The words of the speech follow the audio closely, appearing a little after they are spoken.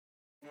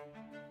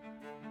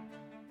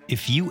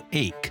If you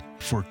ache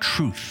for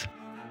truth,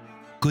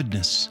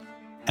 goodness,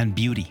 and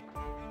beauty,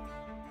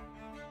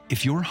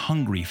 if you're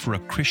hungry for a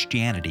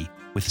Christianity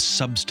with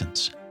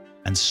substance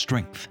and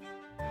strength,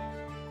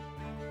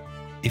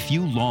 if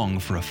you long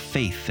for a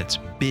faith that's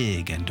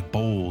big and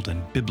bold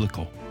and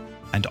biblical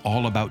and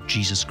all about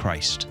Jesus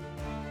Christ,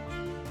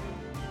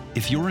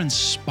 if you're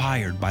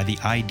inspired by the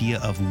idea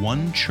of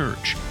one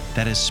church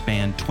that has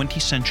spanned 20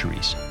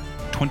 centuries,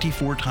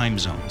 24 time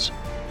zones,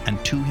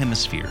 and 2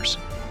 hemispheres,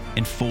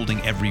 enfolding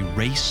every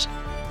race,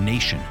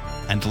 nation,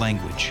 and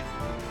language,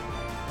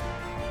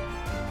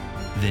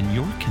 then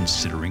you're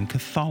considering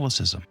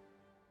Catholicism.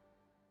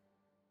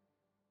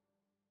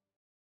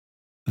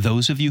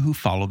 Those of you who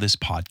follow this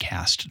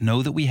podcast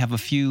know that we have a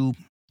few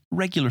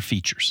regular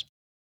features.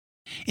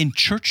 In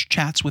Church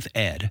Chats with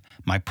Ed,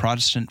 my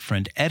Protestant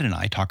friend Ed and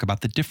I talk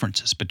about the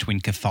differences between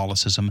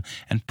Catholicism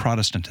and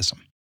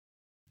Protestantism.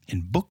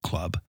 In Book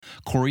Club,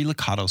 Cory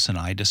and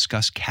I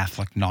discuss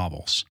Catholic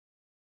novels.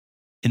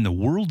 In the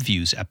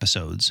Worldviews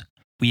episodes,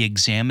 we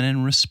examine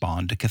and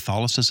respond to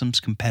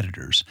Catholicism's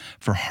competitors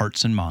for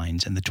hearts and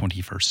minds in the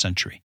 21st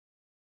century.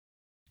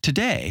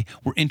 Today,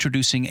 we're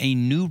introducing a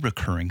new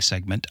recurring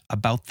segment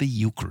about the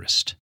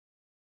Eucharist.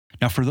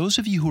 Now, for those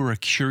of you who are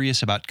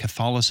curious about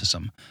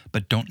Catholicism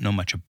but don't know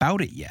much about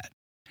it yet,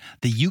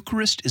 the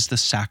Eucharist is the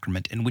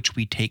sacrament in which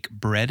we take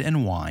bread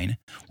and wine,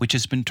 which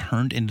has been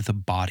turned into the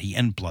body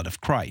and blood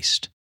of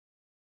Christ.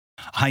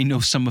 I know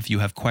some of you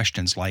have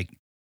questions like,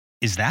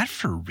 is that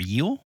for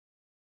real?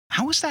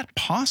 How is that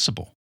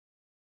possible?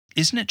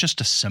 Isn't it just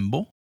a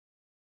symbol?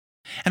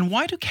 And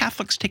why do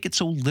Catholics take it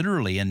so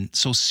literally and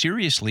so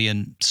seriously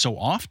and so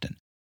often?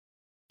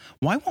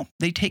 Why won't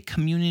they take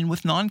communion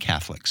with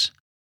non-Catholics?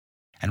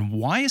 And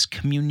why is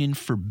communion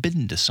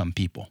forbidden to some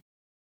people?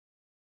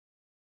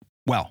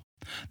 Well,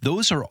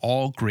 those are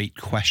all great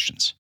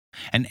questions,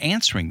 and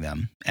answering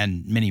them,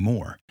 and many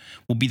more,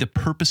 will be the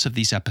purpose of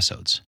these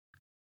episodes.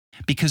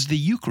 Because the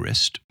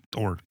Eucharist,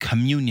 or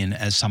communion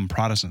as some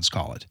Protestants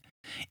call it,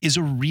 is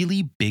a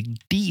really big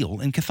deal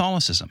in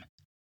Catholicism.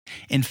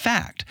 In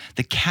fact,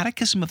 the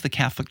Catechism of the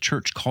Catholic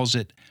Church calls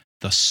it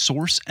the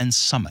source and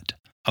summit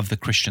of the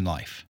Christian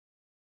life.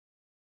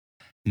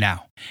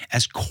 Now,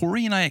 as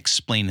Cory and I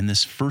explain in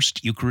this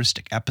first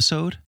Eucharistic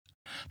episode,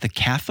 the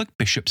Catholic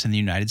bishops in the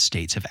United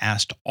States have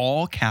asked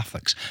all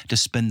Catholics to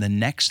spend the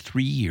next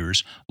 3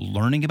 years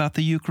learning about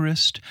the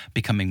Eucharist,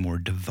 becoming more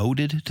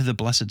devoted to the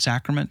Blessed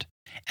Sacrament,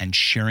 and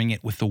sharing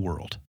it with the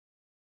world.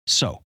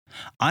 So,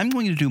 I'm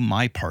going to do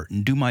my part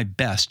and do my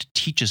best to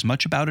teach as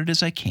much about it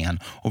as I can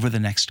over the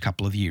next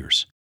couple of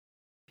years.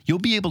 You'll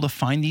be able to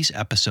find these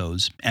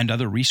episodes and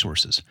other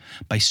resources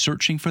by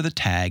searching for the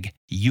tag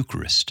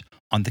Eucharist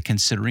on the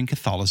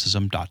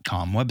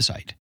consideringcatholicism.com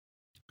website.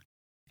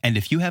 And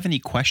if you have any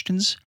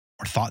questions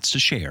or thoughts to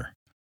share,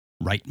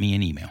 write me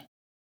an email,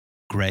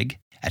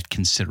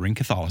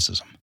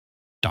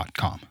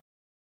 greg@consideringcatholicism.com.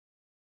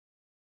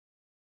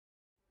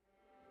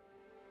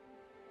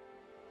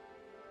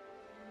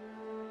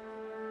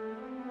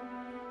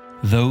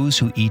 Those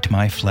who eat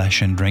my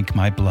flesh and drink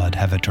my blood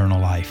have eternal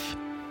life,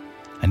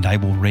 and I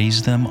will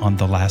raise them on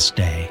the last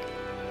day.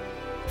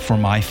 For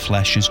my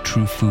flesh is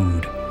true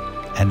food,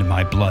 and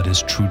my blood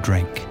is true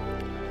drink.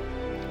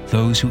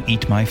 Those who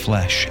eat my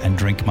flesh and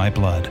drink my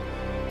blood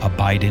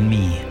abide in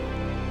me,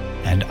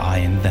 and I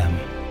in them.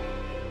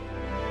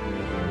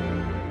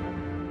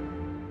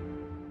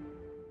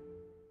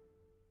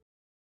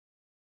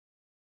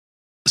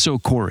 So,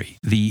 Cory,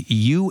 the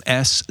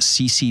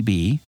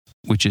USCCB,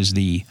 which is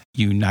the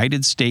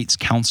United States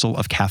Council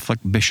of Catholic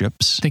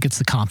Bishops. I think it's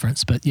the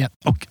conference, but yep.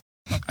 Okay.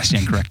 I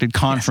stand corrected.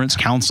 Conference,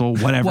 council,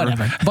 whatever.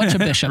 Whatever. Bunch of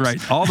bishops. Right.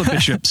 All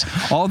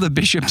the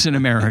bishops in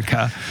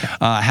America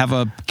have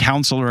a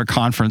council or a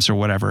conference or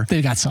whatever.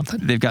 They've got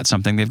something. They've got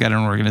an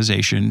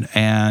organization,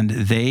 and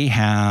they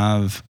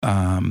have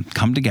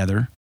come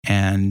together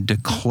and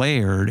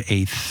declared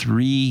a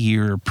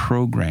 3-year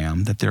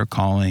program that they're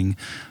calling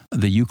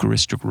the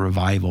Eucharistic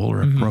Revival,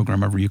 or a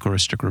program of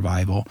Eucharistic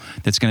Revival,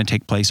 that's going to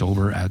take place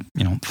over at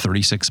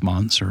 36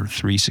 months or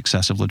 3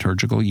 successive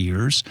liturgical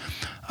years,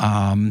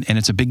 and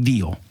it's a big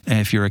deal. And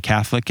if you're a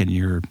Catholic and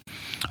you're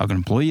an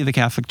employee of the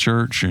Catholic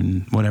Church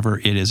and whatever,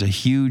 it is a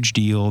huge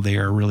deal. They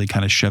are really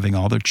kind of shoving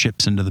all their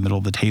chips into the middle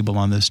of the table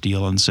on this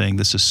deal and saying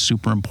this is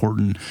super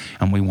important,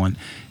 and we want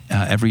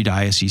every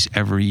diocese,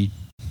 every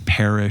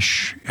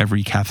parish,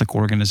 every Catholic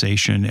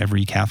organization,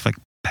 every Catholic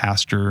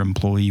pastor,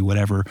 employee,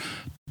 whatever,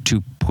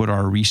 to put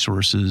our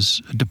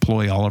resources,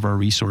 deploy all of our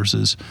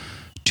resources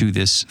to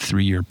this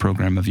 3-year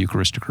program of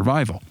Eucharistic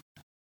Revival.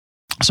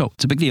 So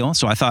it's a big deal.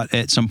 So I thought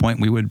at some point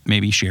we would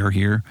maybe share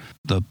here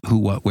the who,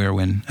 what, where,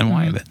 when, and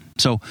why of it.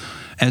 So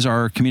as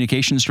our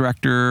communications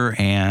director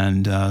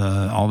and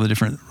all the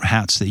different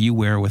hats that you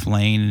wear with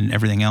Lane and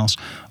everything else,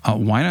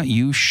 why don't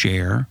you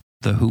share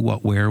the who,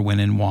 what, where, when,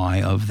 and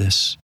why of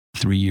this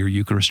 3-year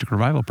Eucharistic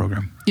Revival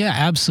program? Yeah,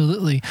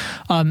 absolutely.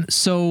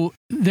 So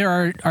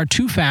there are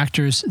 2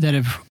 factors that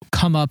have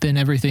come up in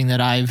everything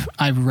that I've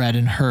read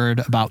and heard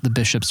about the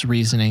bishop's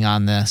reasoning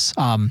on this.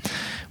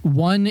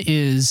 One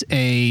is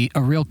a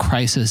real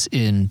crisis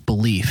in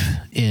belief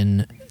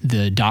in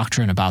the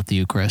doctrine about the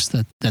Eucharist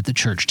that the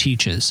Church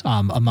teaches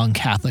among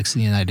Catholics in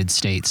the United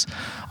States.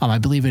 I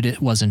believe it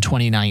was in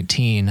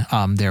 2019,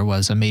 there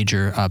was a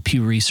major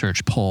Pew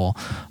Research poll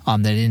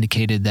that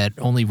indicated that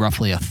only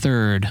roughly a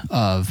third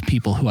of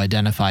people who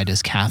identified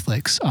as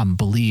Catholics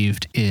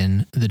believed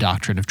in the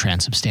doctrine of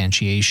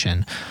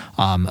transubstantiation,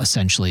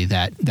 essentially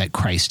that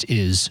Christ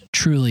is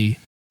truly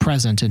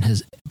present in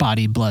his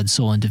body, blood,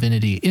 soul, and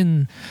divinity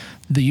in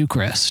the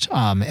Eucharist,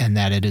 and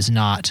that it is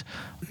not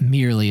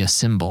merely a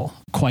symbol.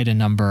 Quite a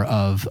number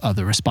of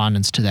the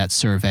respondents to that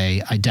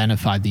survey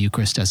identified the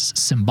Eucharist as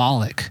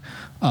symbolic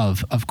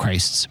of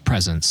Christ's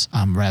presence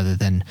rather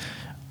than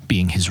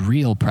being his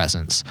real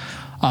presence.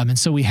 And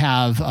so we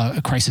have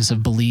a crisis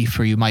of belief,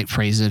 or you might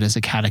phrase it as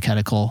a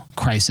catechetical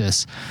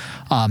crisis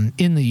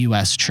in the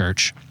U.S.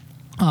 Church.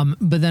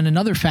 But then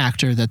another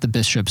factor that the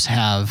bishops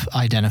have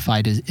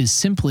identified is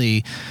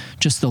simply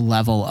just the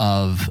level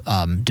of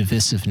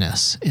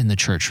divisiveness in the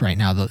church right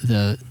now,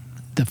 the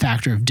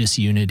factor of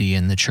disunity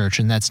in the church.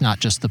 And that's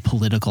not just the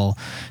political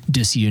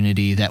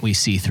disunity that we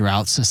see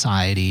throughout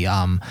society,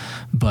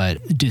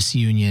 but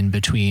disunion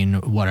between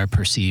what are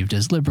perceived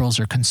as liberals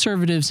or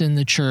conservatives in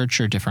the church,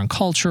 or different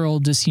cultural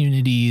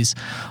disunities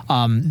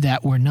that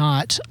we're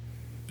not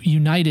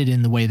united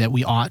in the way that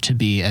we ought to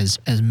be as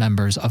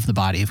members of the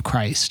body of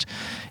Christ.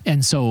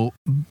 And so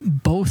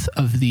both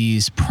of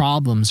these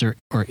problems or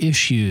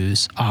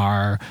issues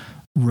are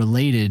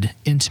related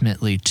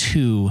intimately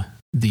to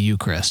the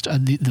Eucharist.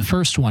 The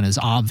first one is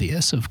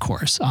obvious, of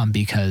course,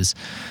 because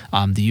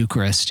the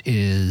Eucharist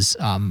is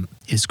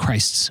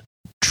Christ's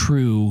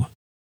true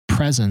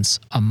presence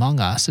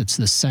among us. It's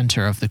the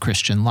center of the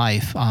Christian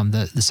life.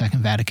 The Second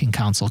Vatican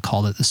Council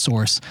called it the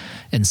source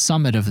and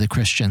summit of the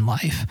Christian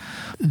life.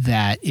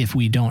 That if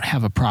we don't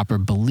have a proper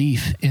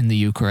belief in the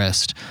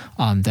Eucharist,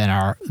 then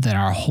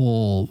our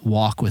whole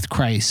walk with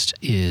Christ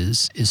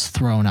is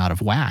thrown out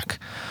of whack.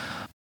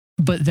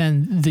 But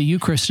then the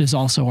Eucharist is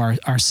also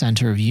our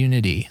center of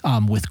unity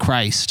with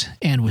Christ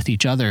and with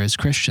each other as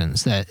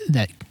Christians, that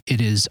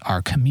it is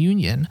our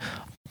communion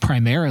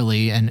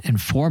primarily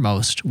and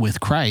foremost with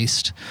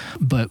Christ,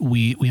 but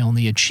we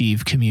only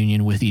achieve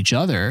communion with each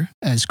other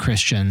as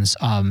Christians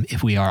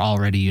if we are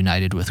already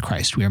united with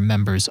Christ. We are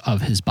members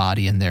of his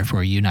body and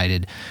therefore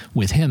united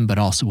with him, but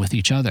also with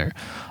each other.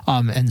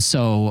 And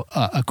so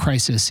a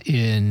crisis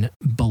in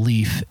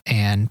belief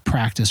and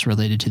practice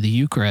related to the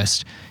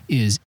Eucharist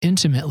is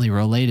intimately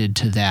related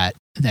to that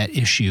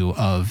issue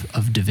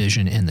of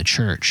division in the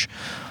church.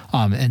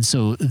 And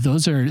so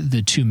those are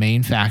the two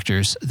main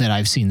factors that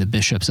I've seen the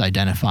bishops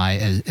identify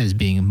as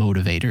being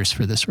motivators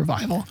for this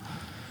revival.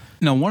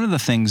 Now, one of the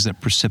things that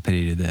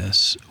precipitated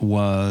this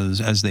was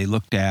as they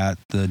looked at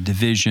the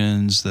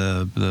divisions,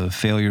 the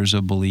failures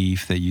of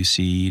belief that you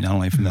see, not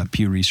only from that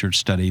Pew Research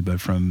study,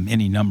 but from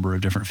any number of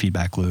different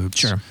feedback loops.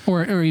 Sure.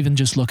 Or even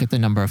just look at the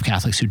number of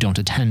Catholics who don't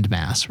attend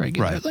Mass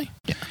regularly. Right.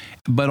 Yeah.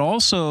 But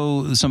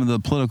also some of the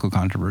political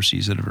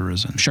controversies that have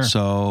arisen. Sure.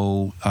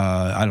 So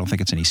I don't think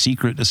it's any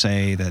secret to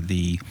say that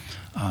the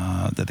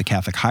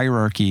Catholic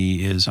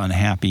hierarchy is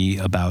unhappy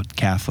about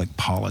Catholic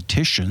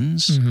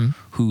politicians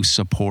who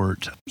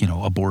support,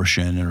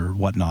 abortion or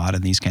whatnot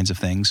and these kinds of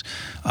things.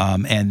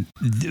 And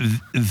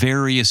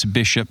various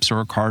bishops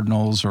or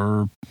cardinals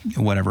or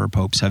whatever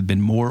popes have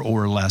been more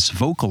or less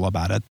vocal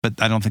about it,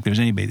 but I don't think there's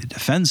anybody that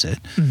defends it.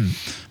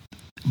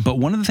 But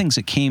one of the things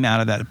that came out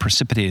of that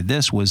precipitated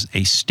this was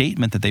a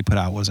statement that they put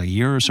out was a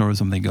year or so or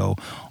something ago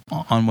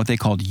on what they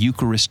called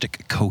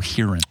Eucharistic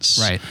coherence.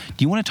 Right.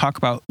 Do you want to talk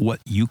about what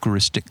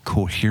Eucharistic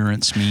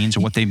coherence means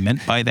or what they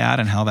meant by that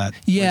and how that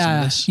plays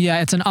into this?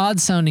 Yeah, it's an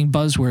odd-sounding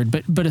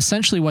buzzword, but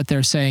essentially what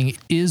they're saying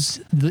is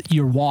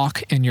your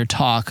walk and your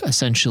talk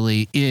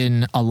essentially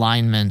in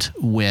alignment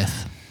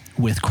with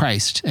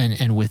Christ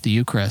and with the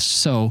Eucharist.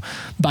 So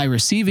by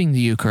receiving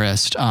the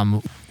Eucharist,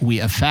 we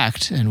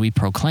affect and we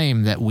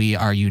proclaim that we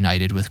are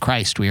united with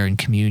Christ. We are in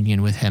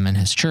communion with him and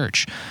his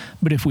church.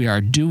 But if we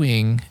are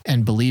doing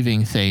and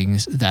believing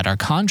things that are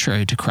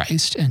contrary to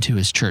Christ and to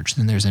his church,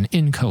 then there's an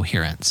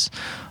incoherence.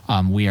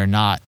 We are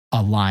not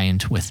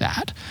aligned with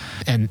that.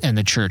 And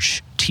the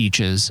church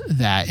teaches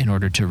that in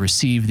order to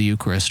receive the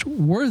Eucharist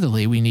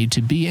worthily, we need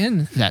to be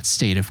in that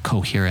state of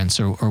coherence,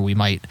 or we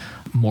might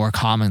more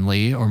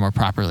commonly or more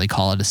properly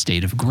call it a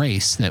state of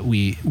grace, that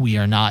we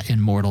are not in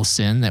mortal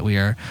sin, that we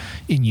are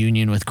in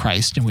union with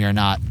Christ, and we are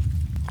not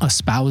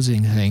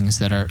espousing things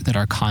that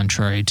are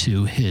contrary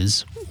to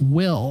his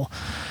will.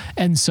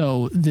 And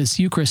so this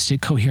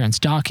Eucharistic coherence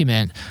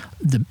document,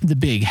 the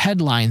big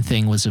headline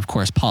thing was, of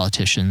course,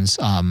 politicians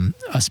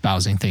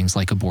espousing things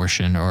like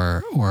abortion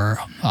or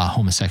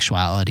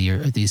homosexuality or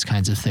these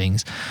kinds of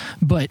things,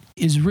 but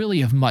is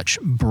really of much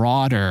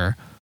broader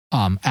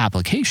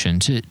application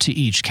to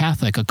each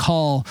Catholic, a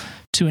call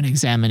to an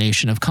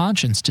examination of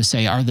conscience to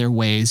say, are there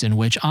ways in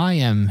which I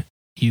am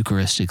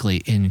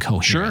Eucharistically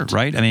incoherent. Sure,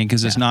 right? I mean,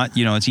 because it's not,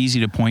 it's easy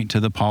to point to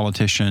the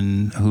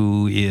politician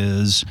who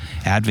is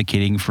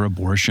advocating for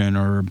abortion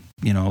or,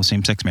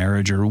 same-sex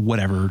marriage or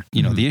whatever,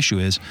 the issue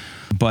is.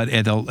 But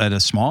at a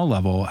small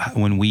level,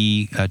 when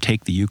we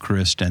take the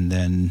Eucharist and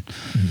then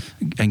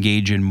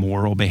engage in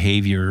moral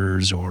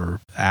behaviors or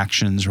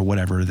actions or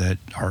whatever that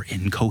are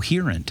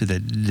incoherent,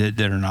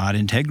 that are not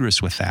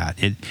integrous with that,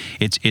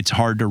 it's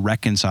hard to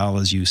reconcile,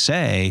 as you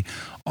say.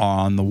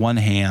 On the one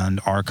hand,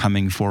 our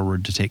coming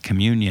forward to take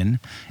communion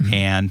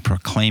and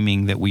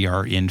proclaiming that we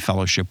are in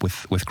fellowship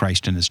with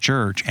Christ and His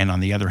church, and on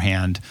the other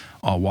hand,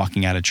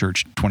 walking out of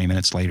church 20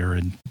 minutes later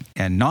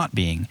and not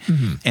being.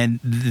 And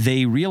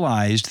they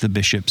realized, the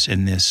bishops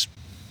in this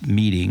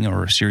meeting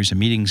or a series of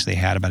meetings they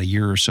had about a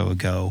year or so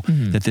ago,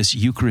 that this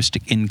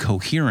Eucharistic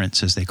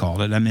incoherence, as they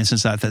called it, I mean,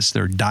 since that's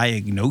their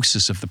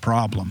diagnosis of the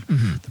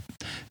problem,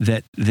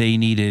 that they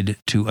needed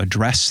to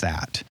address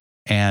that.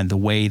 And the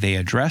way they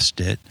addressed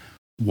it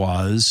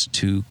was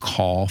to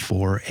call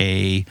for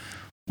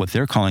what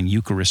they're calling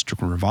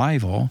Eucharistic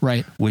Revival,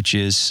 right, which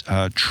is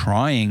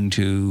trying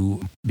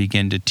to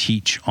begin to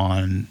teach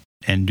on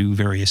and do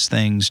various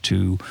things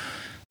to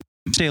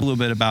say a little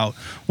bit about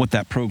what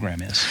that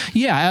program is.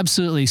 Yeah,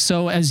 absolutely.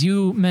 So as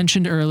you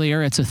mentioned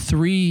earlier, it's a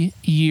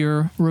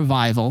 3-year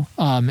revival,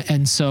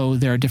 and so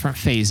there are different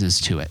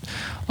phases to it.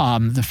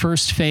 The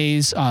first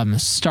phase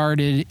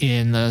started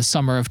in the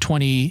summer of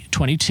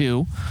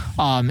 2022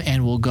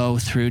 and will go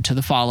through to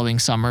the following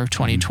summer of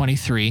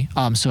 2023.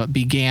 So it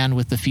began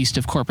with the Feast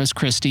of Corpus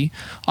Christi,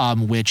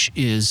 which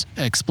is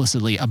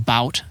explicitly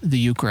about the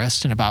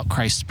Eucharist and about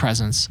Christ's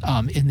presence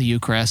in the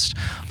Eucharist.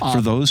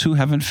 For those who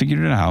haven't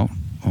figured it out,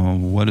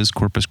 what does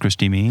Corpus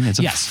Christi mean?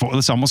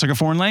 It's almost like a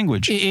foreign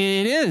language.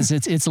 It is.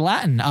 It's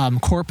Latin.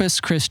 Corpus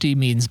Christi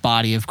means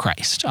body of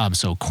Christ.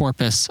 So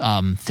corpus,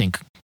 think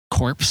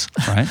corpse,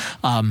 right?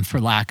 For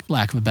lack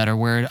of a better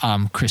word.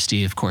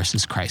 Christi, of course,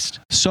 is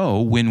Christ.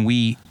 So when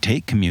we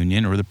take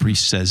communion, or the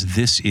priest says,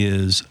 this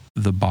is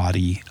the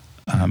body,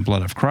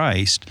 blood of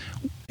Christ,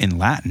 in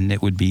Latin,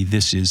 it would be,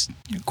 this is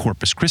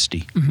Corpus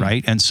Christi,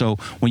 right? And so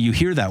when you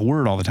hear that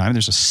word all the time,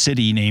 there's a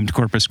city named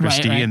Corpus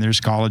Christi, right. And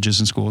there's colleges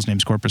and schools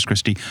named Corpus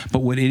Christi, but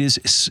what it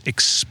is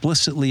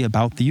explicitly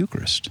about the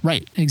Eucharist.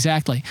 Right,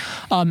 exactly.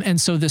 And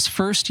so this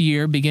first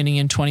year, beginning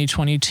in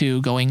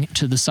 2022, going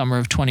to the summer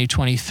of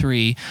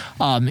 2023,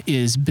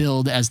 is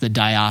billed as the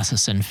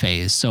diocesan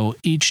phase. So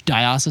each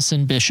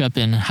diocesan bishop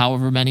in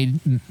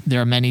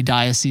there are many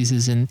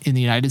dioceses in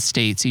the United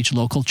States, each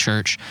local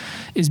church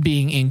is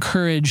being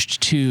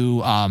encouraged to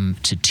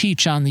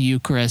teach on the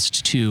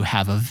Eucharist, to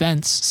have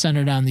events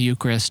centered on the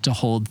Eucharist, to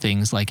hold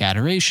things like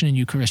adoration and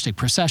Eucharistic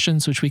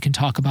processions, which we can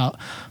talk about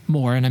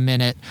more in a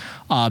minute,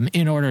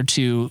 in order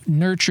to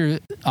nurture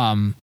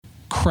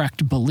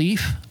correct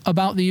belief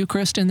about the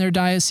Eucharist in their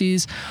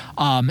diocese,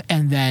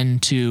 and then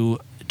to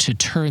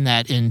turn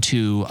that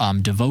into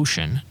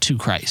devotion to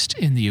Christ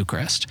in the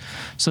Eucharist.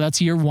 So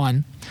that's year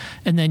 1.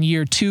 And then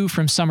year 2,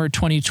 from summer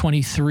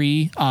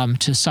 2023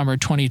 to summer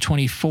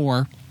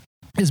 2024,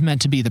 is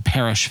meant to be the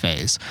parish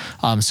phase.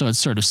 So it's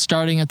sort of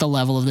starting at the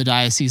level of the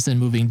diocese, then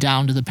moving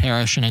down to the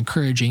parish and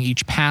encouraging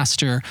each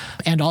pastor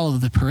and all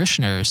of the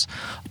parishioners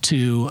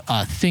to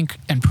think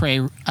and pray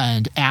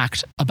and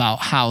act about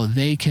how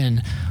they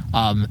can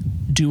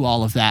do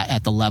all of that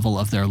at the level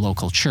of their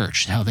local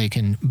church, how they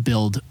can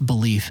build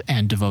belief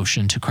and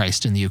devotion to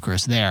Christ in the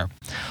Eucharist there.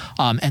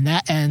 And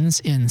that ends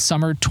in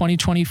summer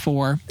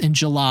 2024 in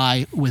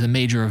July with a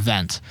major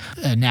event,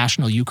 a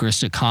National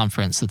Eucharistic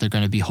Conference that they're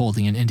going to be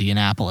holding in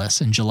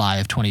Indianapolis in July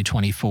of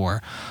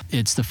 2024.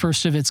 It's the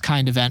first of its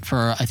kind event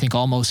for, I think,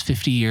 almost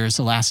 50 years.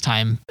 The last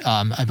time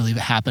I believe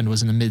it happened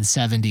was in the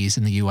mid-70s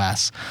in the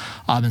U.S.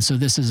 And so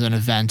this is an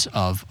event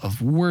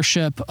of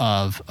worship,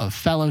 of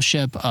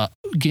fellowship,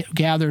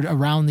 gathered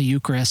around the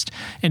Eucharist,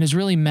 and is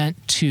really meant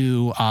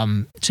to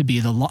be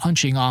the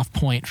launching off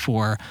point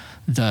for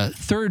the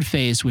third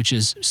phase, which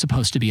is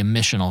supposed to be a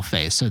missional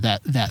phase. So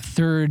that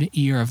third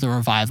year of the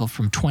revival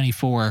from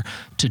 24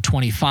 to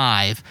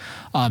 25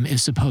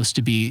 is supposed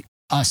to be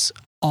us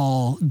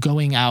all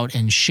going out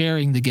and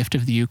sharing the gift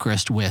of the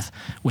Eucharist with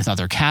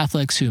other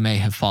Catholics who may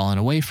have fallen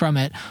away from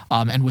it,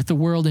 and with the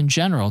world in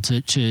general,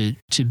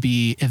 to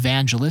be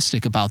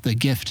evangelistic about the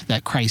gift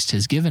that Christ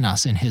has given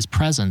us in His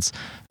presence,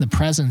 the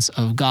presence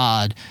of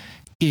God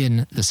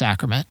in the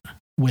sacrament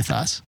with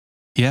us.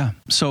 Yeah.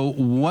 So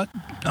what,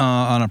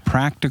 on a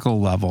practical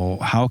level,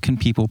 how can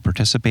people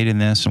participate in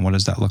this, and what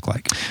does that look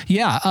like?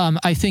 Yeah,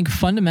 I think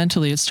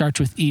fundamentally it starts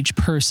with each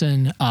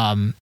person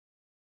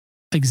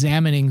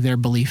examining their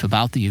belief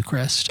about the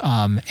Eucharist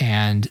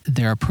and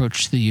their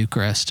approach to the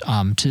Eucharist,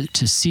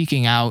 to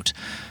seeking out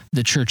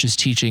the church's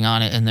teaching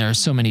on it, and there are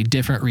so many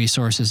different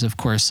resources. Of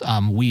course,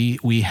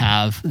 we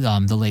have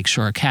the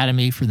Lakeshore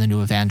Academy for the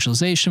New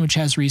Evangelization, which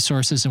has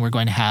resources, and we're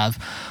going to have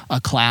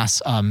a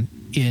class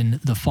in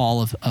the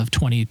fall of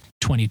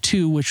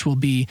 2022, which will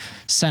be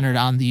centered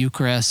on the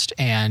Eucharist,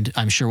 and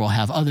I'm sure we'll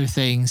have other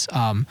things.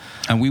 And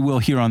we will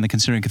here on the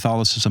Considering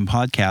Catholicism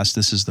podcast.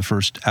 This is the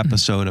first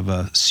episode of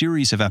a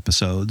series of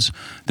episodes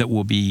that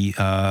will be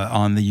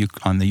on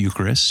the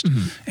Eucharist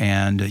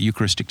and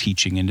Eucharistic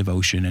teaching and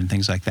devotion and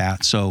things like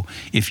that. So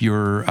if you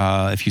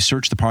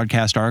search the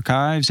podcast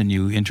archives and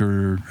you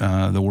enter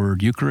the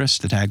word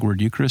Eucharist, the tag word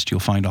Eucharist, you'll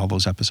find all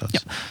those episodes.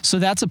 Yep. So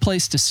that's a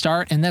place to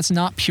start, and that's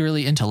not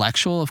purely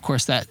intellectual. Of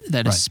course, that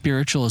Right. is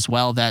spiritual as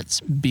well.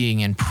 That's being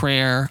in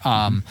prayer,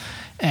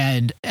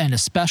 and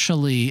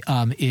especially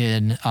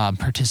in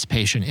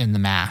participation in the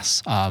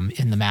Mass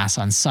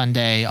on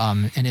Sunday,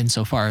 and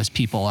insofar as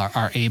people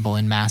are able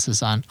in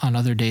Masses on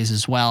other days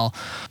as well,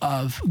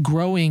 of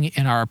growing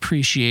in our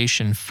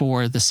appreciation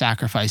for the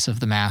sacrifice of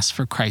the Mass,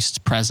 for Christ's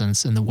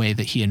presence and the way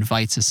that he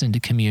invites us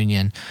into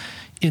communion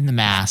in the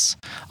Mass.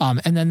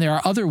 And then there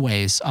are other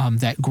ways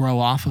that grow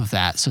off of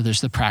that. So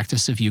there's the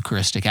practice of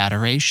Eucharistic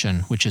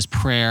adoration, which is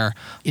prayer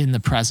in the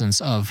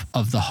presence of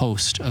the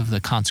host of the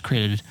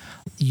consecrated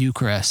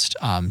Eucharist,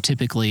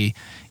 typically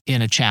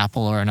in a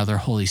chapel or another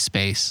holy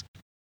space.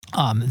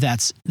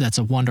 That's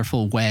a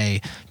wonderful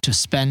way to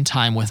spend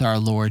time with our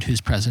Lord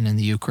who's present in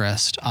the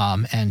Eucharist,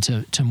 and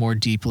to more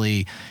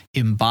deeply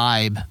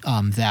imbibe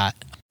that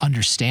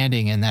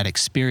understanding and that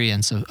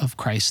experience of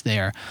Christ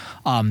there.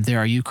 There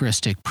are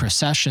Eucharistic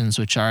processions,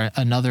 which are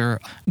another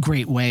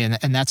great way,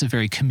 and that's a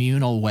very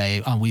communal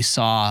way. We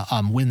saw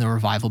when the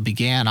revival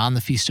began on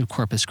the Feast of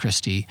Corpus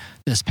Christi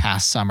this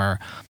past summer,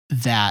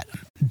 that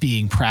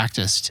being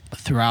practiced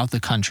throughout the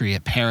country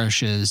at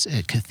parishes,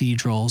 at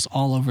cathedrals,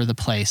 all over the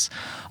place.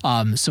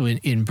 So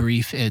in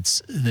brief,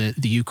 it's the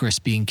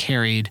Eucharist being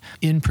carried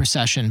in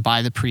procession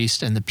by the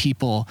priest and the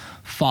people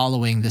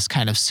following this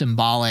kind of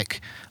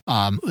symbolic.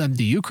 The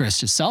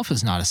Eucharist itself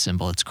is not a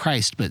symbol, it's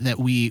Christ, but that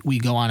we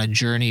go on a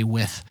journey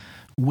with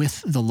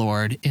the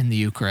Lord in the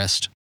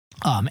Eucharist.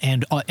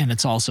 And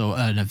it's also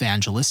an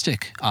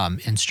evangelistic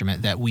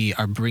instrument, that we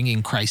are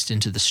bringing Christ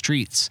into the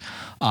streets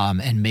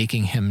and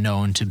making him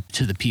known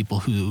to the people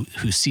who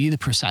see the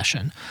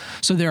procession.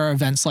 So there are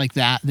events like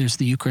that. There's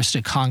the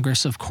Eucharistic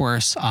Congress, of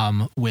course,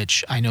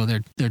 which I know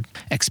they're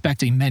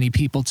expecting many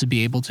people to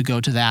be able to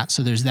go to that.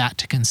 So there's that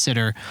to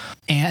consider.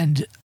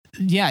 And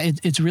yeah,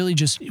 it's really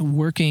just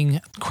working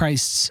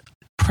Christ's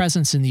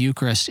presence in the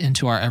Eucharist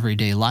into our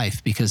everyday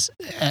life, because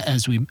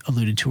as we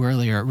alluded to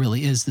earlier, it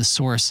really is the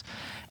source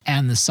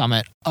and the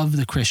summit of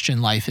the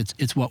Christian life.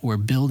 It's what we're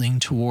building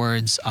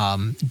towards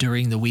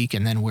during the week,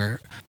 and then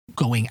we're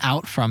going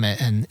out from it,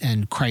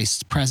 and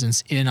Christ's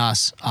presence in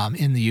us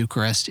in the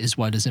Eucharist is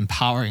what is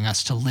empowering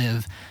us to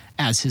live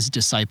as his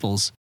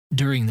disciples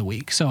during the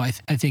week. So I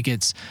think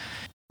it's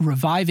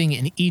reviving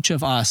in each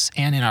of us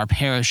and in our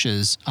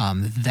parishes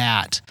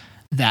that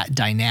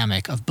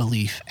dynamic of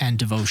belief and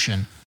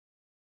devotion.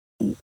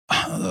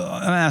 I'm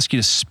going to ask you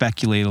to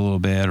speculate a little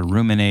bit or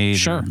ruminate.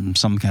 Sure. Or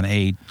some kind of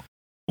aid.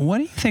 What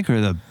do you think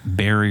are the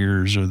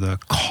barriers or the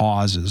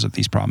causes of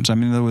these problems? I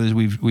mean, in other words,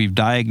 we've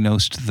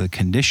diagnosed the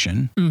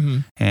condition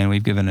and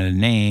we've given it a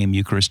name,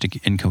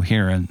 Eucharistic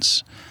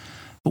incoherence.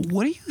 But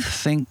what do you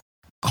think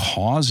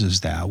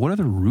causes that? What are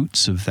the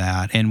roots of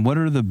that? And what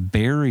are the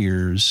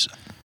barriers,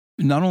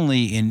 not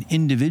only in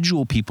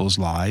individual people's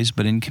lives,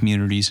 but in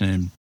communities and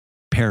in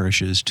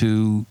parishes,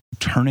 to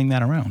turning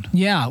that around?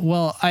 Yeah,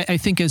 well, I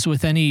think as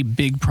with any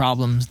big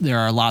problems, there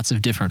are lots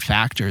of different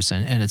factors,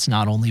 and it's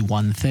not only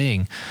one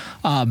thing.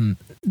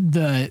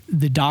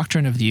 The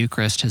doctrine of the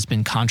Eucharist has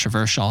been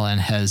controversial and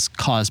has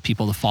caused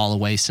people to fall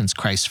away since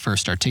Christ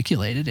first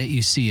articulated it.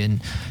 You see in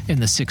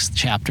the 6th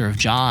chapter of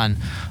John,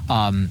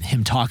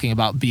 him talking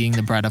about being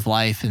the bread of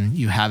life, and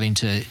you having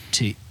to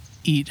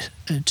eat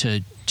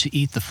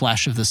the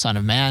flesh of the Son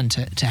of Man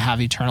to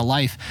have eternal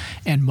life,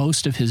 and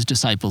most of his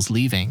disciples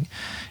leaving.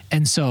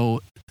 And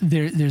so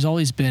there's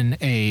always been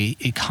a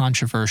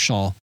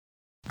controversial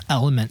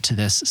element to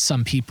this.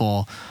 Some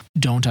people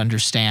don't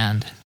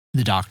understand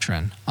the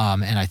doctrine,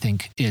 and I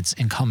think it's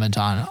incumbent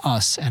on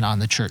us and on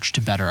the church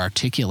to better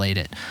articulate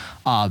it.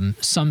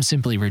 Some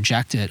simply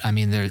reject it. I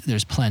mean,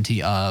 there's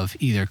plenty of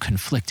either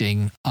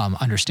conflicting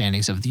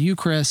understandings of the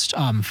Eucharist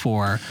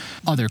for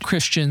other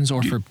Christians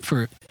or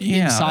for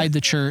inside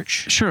the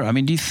church. Sure. I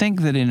mean, do you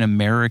think that in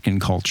American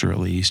culture, at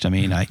least, I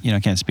mean, I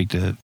can't speak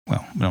to,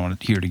 well, we don't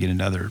want to here to get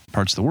into other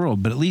parts of the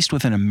world, but at least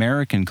within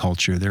American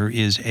culture, there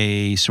is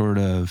a sort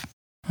of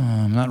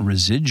not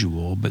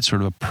residual, but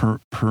sort of a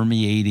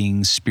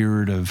permeating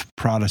spirit of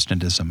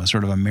Protestantism, a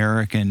sort of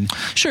American...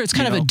 Sure, it's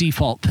kind of a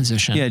default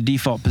position. Yeah,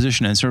 default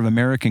position. And sort of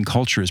American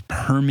culture is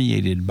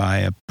permeated by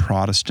a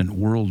Protestant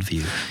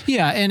worldview.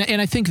 Yeah,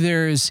 and I think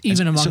there's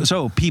even among...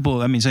 So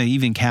people, I mean, say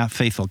even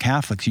faithful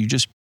Catholics, you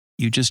just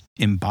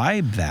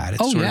imbibe that.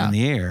 It's sort of in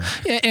the air.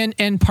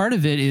 And part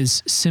of it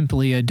is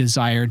simply a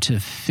desire to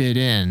fit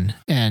in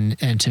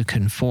and to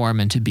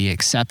conform and to be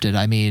accepted.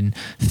 I mean,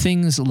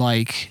 things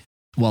like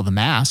well, the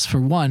Mass for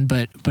one,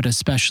 but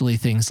especially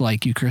things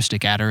like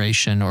Eucharistic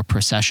adoration or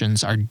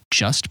processions are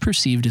just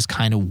perceived as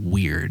kind of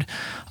weird,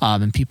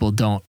 and people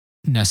don't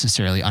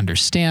necessarily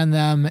understand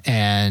them,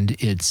 and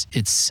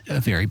it's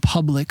a very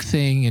public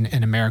thing,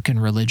 and American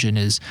religion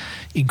is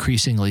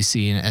increasingly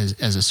seen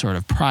as a sort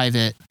of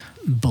private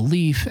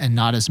belief and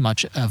not as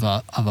much of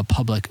a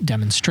public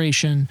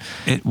demonstration.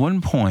 At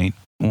one point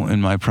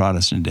in my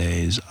Protestant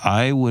days,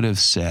 I would have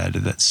said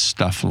that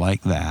stuff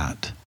like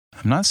that,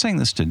 I'm not saying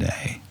this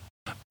today,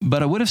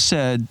 but I would have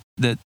said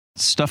that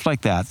stuff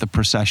like that, the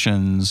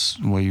processions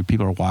where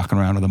people are walking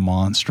around with a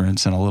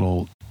monstrance and a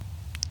little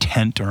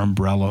tent or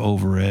umbrella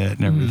over it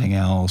and everything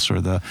else,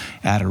 or the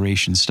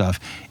adoration stuff,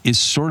 is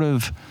sort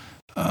of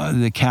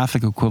the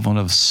Catholic equivalent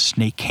of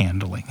snake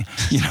handling,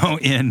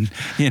 in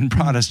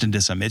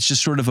Protestantism. It's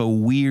just sort of a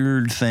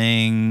weird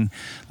thing,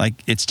 like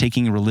it's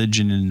taking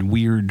religion in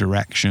weird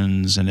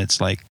directions, and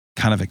it's like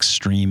kind of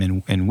extreme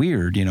and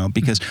weird,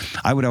 because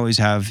I would always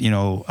have,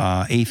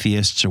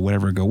 atheists or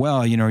whatever go,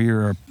 well,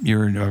 you're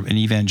an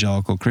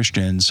evangelical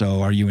Christian,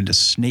 so are you into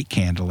snake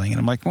handling? And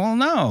I'm like, well,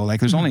 no,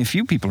 like there's only a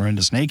few people who are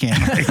into snake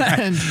handling,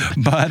 right?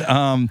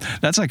 But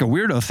that's like a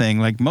weirdo thing.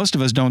 Like most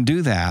of us don't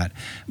do that.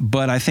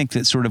 But I think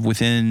that sort of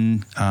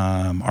within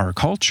our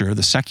culture,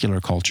 the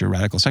secular culture,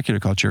 radical secular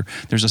culture,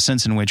 there's a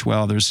sense in which,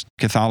 well, there's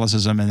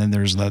Catholicism, and then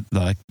there's the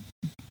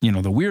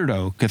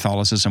weirdo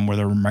Catholicism where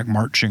they're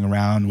marching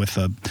around with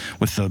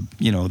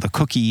the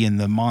cookie and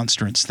the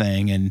monstrance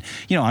thing. And,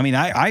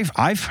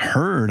 I've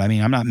heard,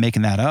 I'm not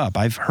making that up.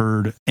 I've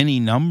heard any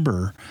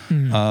number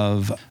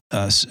of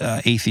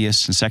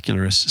atheists and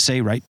secularists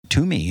say right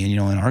to me, in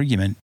an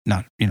argument,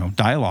 not,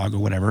 dialogue or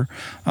whatever,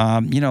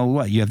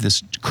 what, you have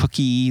this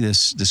cookie,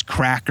 this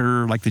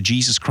cracker, like the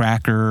Jesus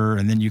cracker,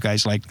 and then you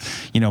guys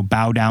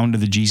bow down to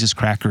the Jesus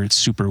cracker. It's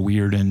super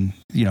weird. And,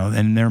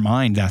 in their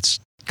mind, that's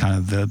kind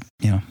of the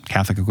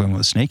Catholic equivalent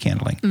of snake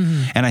handling.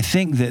 And I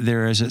think that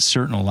there is at a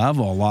certain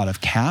level a lot of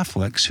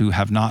Catholics who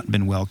have not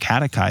been well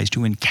catechized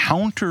who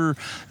encounter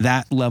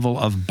that level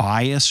of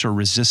bias or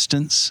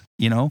resistance,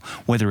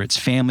 whether it's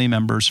family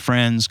members,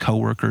 friends,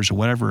 coworkers, or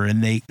whatever,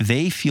 and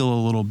they feel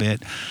a little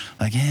bit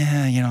like,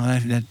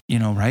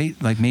 right?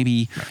 Like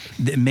maybe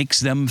it makes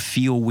them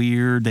feel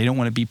weird. They don't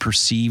want to be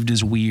perceived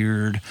as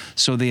weird,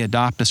 so they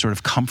adopt a sort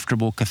of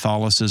comfortable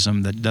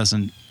Catholicism that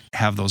doesn't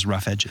have those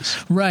rough edges.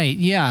 Right,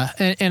 yeah.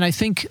 And I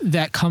think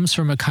that comes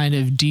from a kind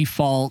of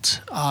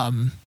default,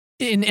 and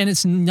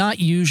it's not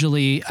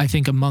usually, I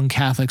think, among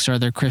Catholics or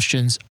other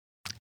Christians,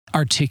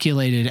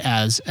 articulated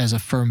as a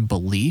firm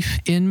belief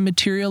in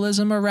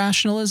materialism or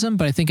rationalism,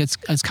 but I think it's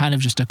kind of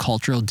just a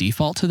cultural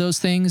default to those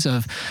things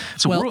of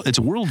it's a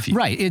worldview.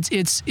 Right.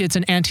 It's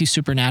an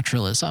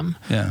anti-supernaturalism.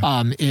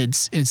 Yeah.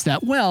 It's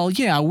that, well,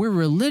 yeah, we're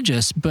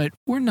religious, but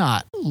we're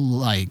not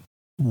like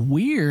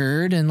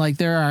weird, and like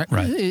there are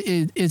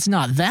it's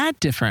not that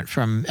different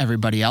from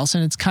everybody else,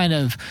 and it's kind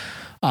of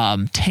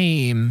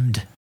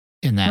tamed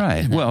in that.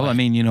 Right. Well,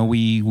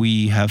 way.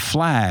 We have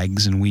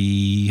flags, and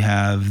we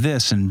have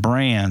this, and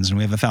brands, and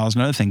we have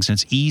 1,000 other things. And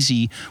it's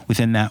easy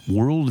within that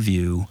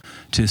worldview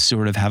to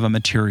sort of have a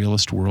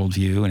materialist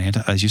worldview,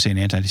 and as you say, an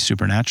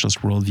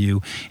anti-supernaturalist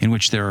worldview, in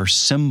which there are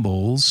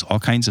symbols, all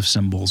kinds of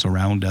symbols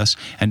around us,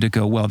 and to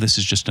go, well, this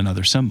is just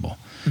another symbol.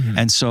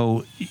 And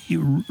so,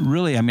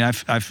 really,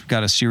 I've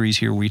got a series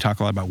here where we talk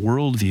a lot about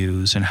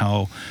worldviews and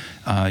how.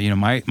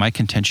 My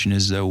contention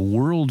is that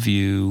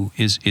worldview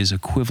is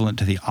equivalent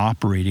to the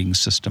operating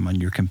system on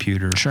your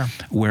computer. Sure.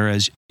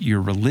 Whereas your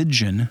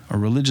religion or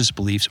religious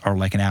beliefs are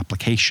like an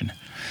application.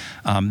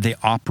 They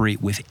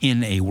operate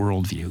within a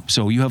worldview.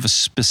 So you have a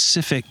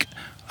specific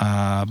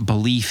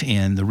belief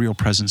in the real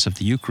presence of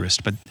the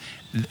Eucharist, but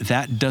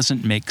that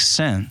doesn't make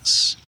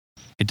sense.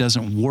 It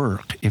doesn't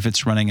work if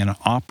it's running an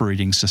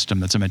operating system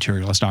that's a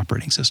materialist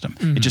operating system.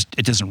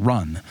 It doesn't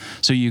run.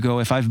 So you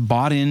go, if I've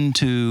bought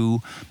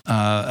into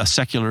a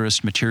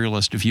secularist,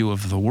 materialist view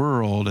of the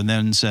world, and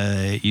then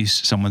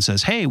someone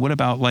says, hey, what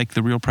about like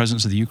the real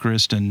presence of the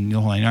Eucharist and the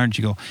Holy Nine?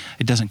 You go,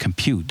 it doesn't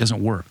compute,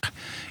 doesn't work.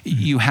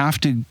 You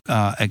have to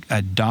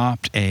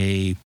adopt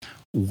a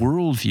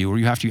worldview, or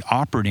you have to be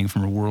operating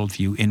from a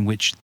worldview in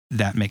which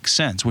that makes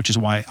sense, which is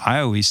why I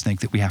always think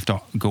that we have to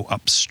go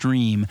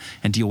upstream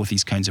and deal with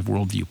these kinds of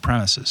worldview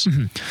premises.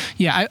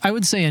 Yeah, I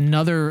would say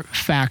another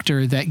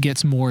factor that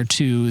gets more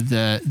to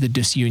the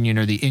disunion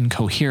or the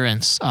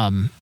incoherence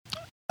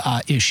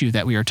issue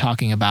that we are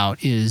talking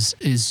about is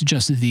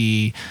just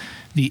the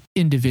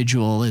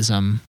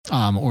individualism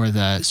or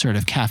the sort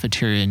of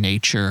cafeteria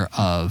nature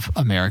of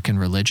American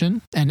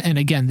religion. And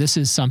again, this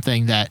is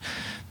something that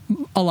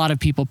a lot of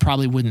people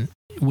probably wouldn't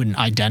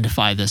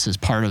identify this as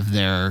part of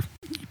their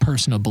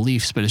personal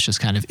beliefs, but it's just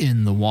kind of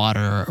in the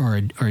water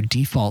or a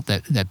default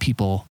that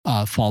people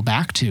fall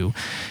back to,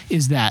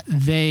 is that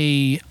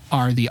they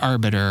are the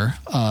arbiter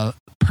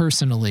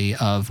personally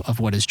of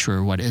what is true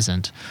or what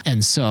isn't.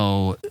 And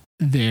so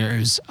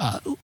there's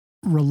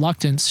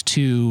reluctance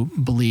to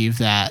believe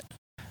that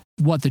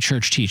what the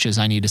church teaches,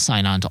 I need to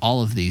sign on to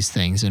all of these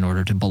things in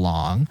order to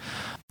belong.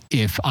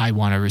 if I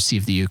want to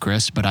receive the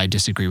Eucharist, but I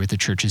disagree with the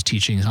Church's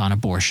teachings on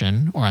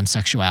abortion or on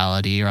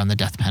sexuality or on the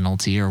death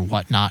penalty or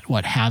whatnot,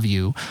 what have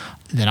you,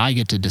 then I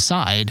get to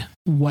decide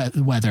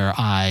whether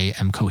I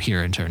am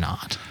coherent or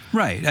not.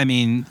 Right. I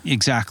mean,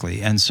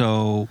 exactly. And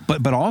so,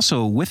 but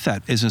also with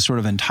that is a sort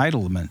of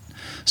entitlement.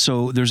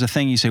 So there's a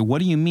thing you say,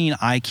 what do you mean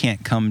I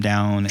can't come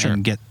down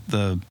and get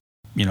the,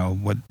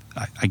 what,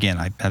 again,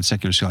 I have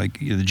secular school, like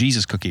the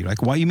Jesus cookie.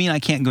 Like, what do you mean I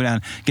can't go down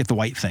and get the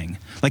white thing?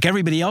 Like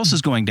everybody else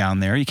is going down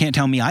there. You can't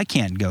tell me I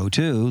can't go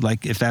too.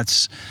 Like if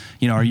that's,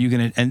 are you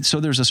going to, and so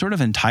there's a sort of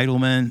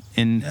entitlement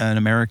in an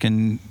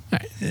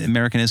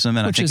Americanism.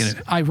 And which is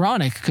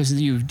ironic because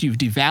you've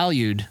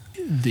devalued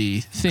the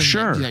thing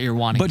that you're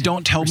wanting but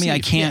don't tell me I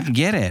can't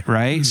get it,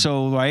 right?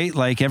 So, right,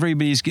 like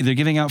they're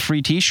giving out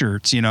free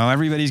T-shirts,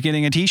 everybody's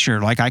getting a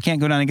T-shirt. Like I can't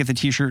go down and get the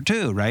T-shirt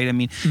too, right? I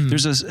mean,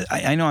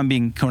 I know I'm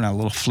being kind of a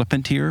little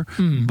flippant here,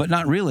 but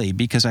not really,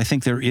 because I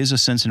think there is a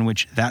sense in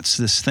which that's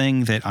this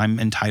thing that I'm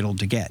entitled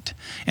to get.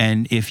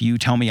 And if you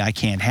tell me I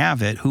can't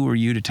have it, who are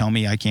you to tell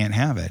me I can't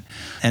have it?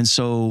 And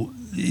so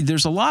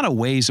there's a lot of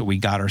ways that we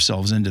got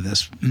ourselves into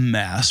this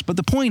mess. But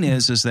the point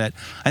is that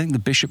I think the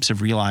bishops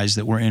have realized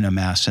that we're in a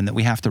mess and that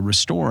we have to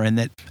restore, and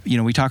that,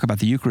 we talk about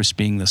the Eucharist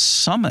being the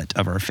summit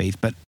of our faith,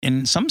 but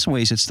in some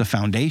ways it's the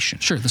foundation.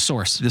 Sure, the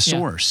source. The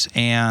source.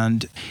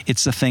 And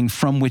it's the thing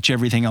from which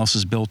everything else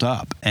is built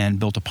up and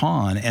built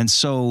upon. And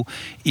so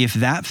if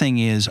that thing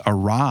is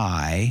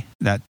awry,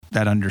 that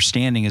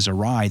understanding is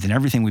awry, then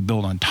everything we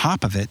build on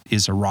top of it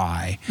is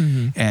awry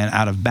and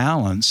out of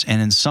balance.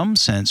 And in some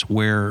sense,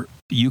 where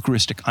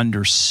Eucharistic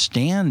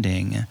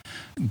understanding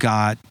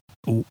got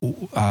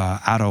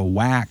out of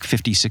whack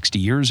 50, 60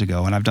 years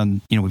ago. And I've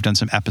done, we've done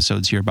some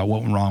episodes here about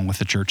what went wrong with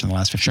the church in the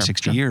last 50,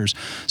 60 years.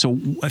 So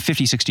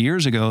 50, 60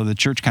 years ago, the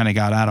church kind of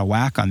got out of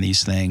whack on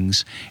these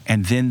things.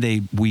 And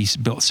then we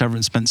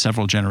spent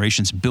several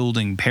generations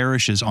building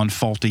parishes on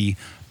faulty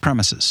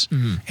premises.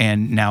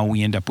 And now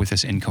we end up with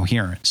this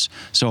incoherence.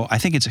 So I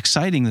think it's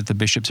exciting that the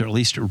bishops are at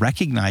least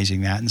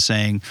recognizing that and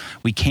saying,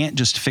 we can't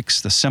just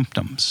fix the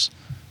symptoms.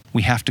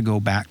 We have to go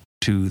back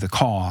to the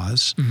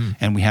cause,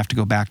 and we have to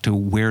go back to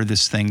where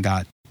this thing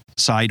got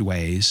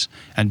sideways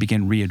and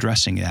begin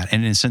readdressing that.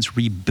 And in a sense,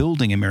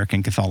 rebuilding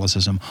American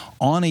Catholicism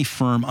on a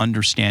firm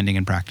understanding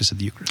and practice of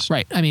the Eucharist.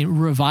 Right. I mean,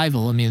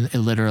 revival, it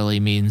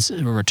literally means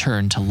a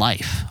return to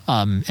life.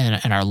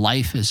 And our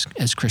life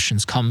as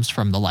Christians comes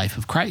from the life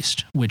of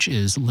Christ, which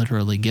is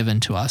literally given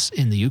to us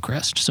in the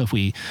Eucharist. So if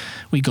we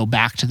go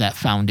back to that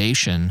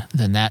foundation,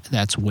 then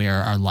that's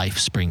where our life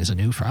springs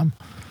anew from.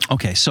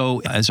 Okay,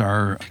 so as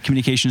our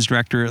communications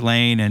director at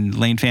Lane and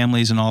Lane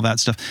Families and all that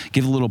stuff,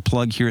 give a little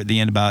plug here at the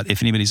end about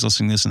if anybody's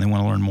listening to this and they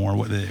want to learn more,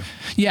 what they do.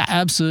 Yeah,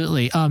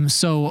 absolutely.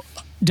 So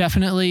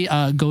definitely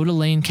go to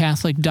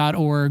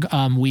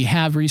lanecatholic.org. We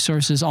have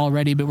resources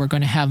already, but we're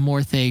going to have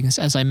more things.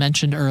 As I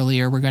mentioned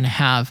earlier, we're going to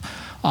have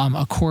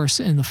a course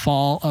in the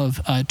fall of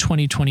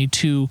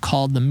 2022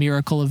 called The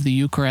Miracle of the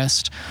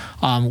Eucharist,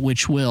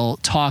 which will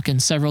talk in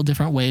several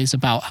different ways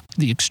about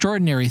the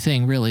extraordinary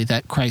thing, really,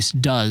 that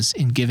Christ does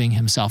in giving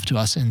himself to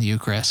us in the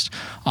Eucharist,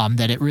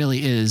 that it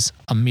really is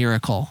a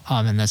miracle,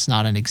 and that's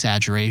not an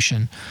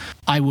exaggeration.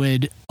 I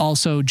would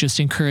also just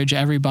encourage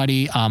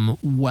everybody,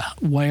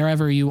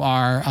 wherever you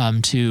are,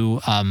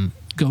 to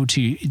go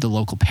to the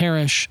local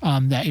parish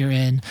that you're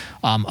in,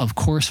 of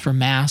course for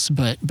Mass,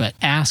 but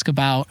ask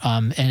about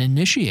and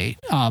initiate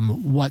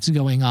what's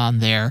going on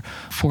there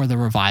for the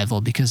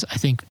revival, because I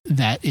think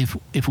that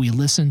if we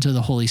listen to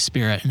the Holy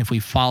Spirit and if we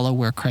follow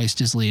where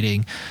Christ is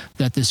leading,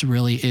 that this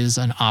really is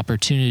an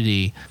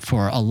opportunity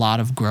for a lot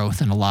of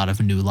growth and a lot of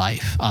new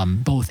life,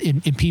 both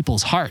in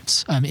people's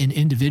hearts, in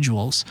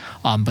individuals,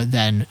 but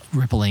then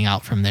rippling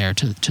out from there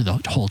to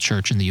the whole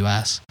church in the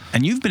U.S.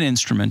 And you've been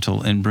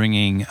instrumental in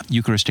bringing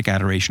Eucharistic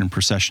adoration and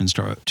processions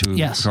to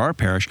our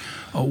parish.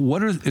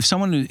 If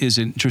someone is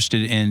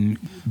interested in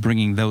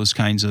bringing those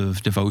kinds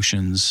of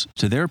devotions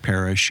to their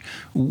parish,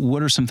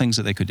 what are some things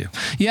that they could do?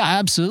 Yeah,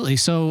 absolutely.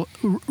 So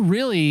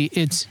really,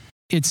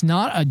 it's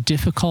not a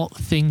difficult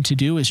thing to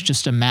do. It's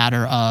just a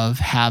matter of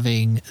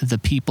having the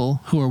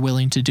people who are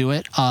willing to do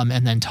it,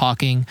 and then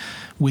talking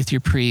with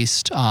your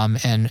priest,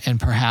 and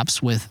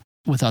perhaps with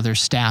other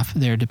staff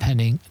there,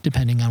 depending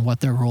on what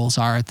their roles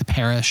are at the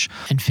parish,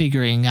 and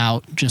figuring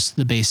out just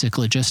the basic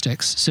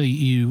logistics. So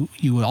you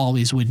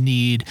always would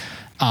need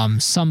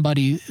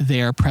somebody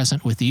there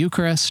present with the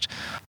Eucharist,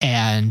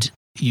 and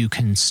you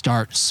can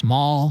start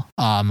small.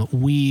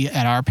 We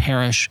at our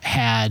parish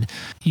had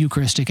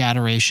Eucharistic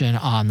adoration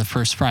on the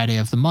first Friday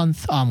of the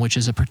month, which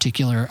is a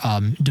particular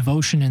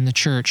devotion in the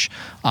church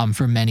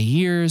for many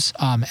years.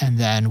 And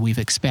then we've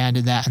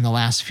expanded that in the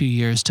last few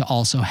years to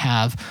also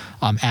have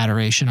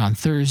adoration on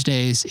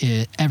Thursdays,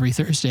 every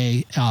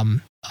Thursday,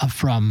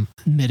 from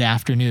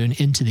mid-afternoon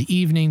into the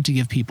evening to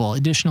give people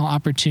additional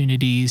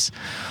opportunities.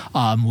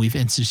 We've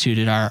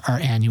instituted our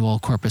annual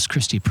Corpus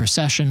Christi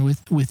procession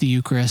with the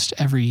Eucharist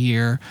every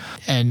year,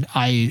 and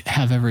I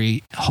have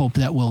every hope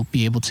that we'll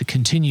be able to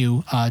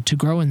continue to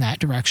grow in that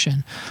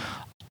direction.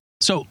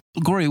 So,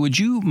 Cory, would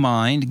you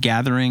mind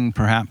gathering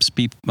perhaps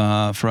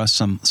for us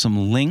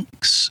some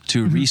links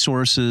to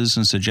resources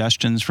and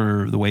suggestions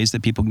for the ways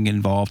that people can get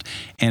involved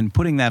and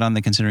putting that on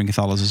the Considering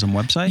Catholicism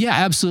website? Yeah,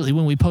 absolutely.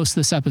 When we post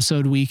this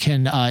episode, we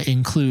can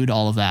include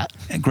all of that.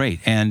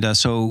 Great. And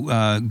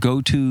so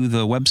go to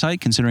the website,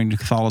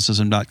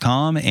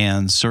 consideringcatholicism.com,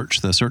 and search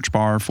the search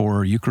bar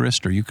for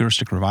Eucharist or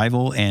Eucharistic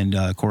Revival, and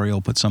Cory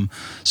will put some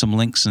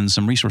links and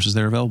some resources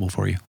there available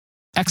for you.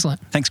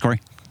 Excellent. Thanks,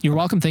 Cory. You're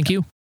welcome. Thank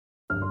you.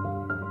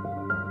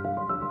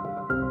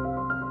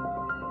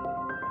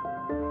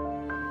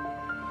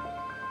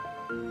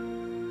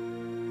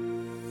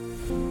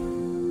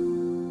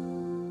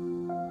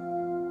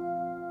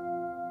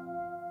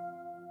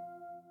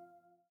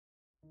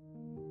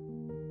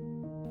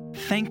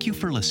 Thank you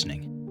for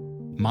listening.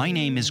 My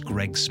name is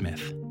Greg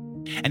Smith.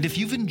 And if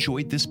you've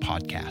enjoyed this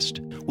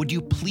podcast, would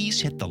you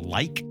please hit the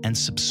like and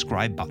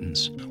subscribe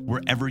buttons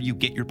wherever you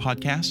get your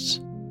podcasts?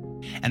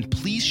 And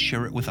please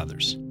share it with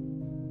others.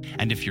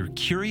 And if you're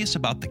curious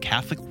about the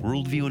Catholic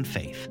worldview and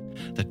faith,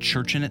 the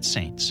Church and its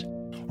saints,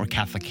 or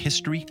Catholic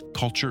history,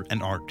 culture,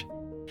 and art,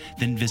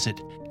 then visit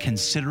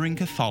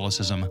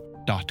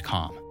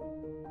consideringcatholicism.com.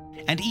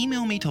 And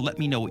email me to let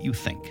me know what you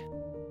think.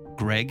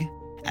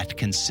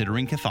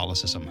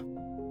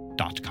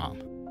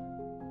 Greg@consideringcatholicism.com.